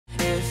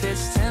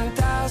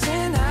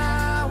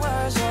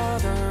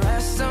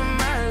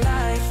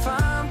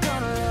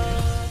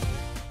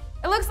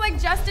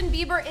Justin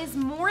Bieber is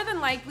more than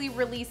likely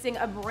releasing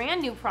a brand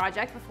new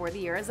project before the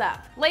year is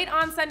up. Late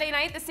on Sunday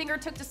night, the singer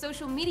took to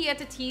social media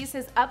to tease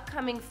his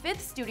upcoming 5th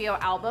studio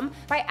album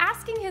by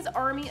asking his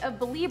army of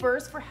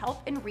believers for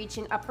help in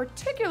reaching a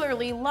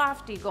particularly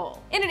lofty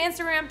goal. In an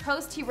Instagram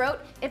post, he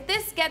wrote, "If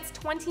this gets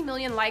 20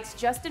 million likes,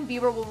 Justin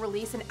Bieber will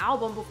release an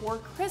album before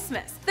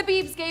Christmas." The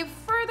Biebs gave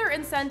further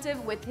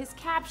incentive with his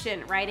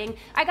caption, writing,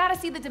 "I gotta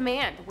see the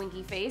demand,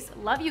 winky face.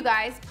 Love you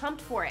guys, pumped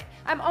for it.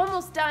 I'm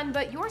almost done,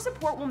 but your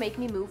support will make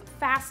me move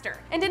faster."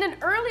 And in an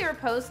earlier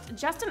post,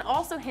 Justin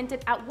also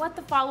hinted at what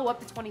the follow-up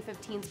to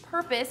 2015's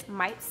Purpose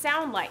might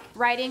sound like,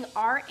 writing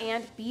R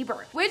and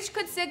Bieber, which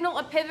could signal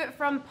a pivot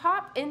from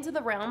pop into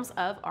the realms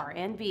of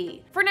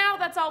R&B. For now,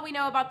 that's all we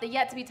know about the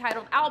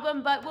yet-to-be-titled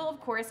album, but we'll of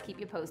course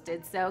keep you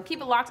posted, so keep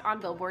it locked on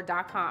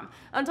Billboard.com.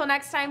 Until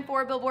next time,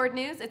 for Billboard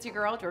News, it's your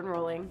girl, Jordan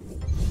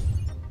Rolling.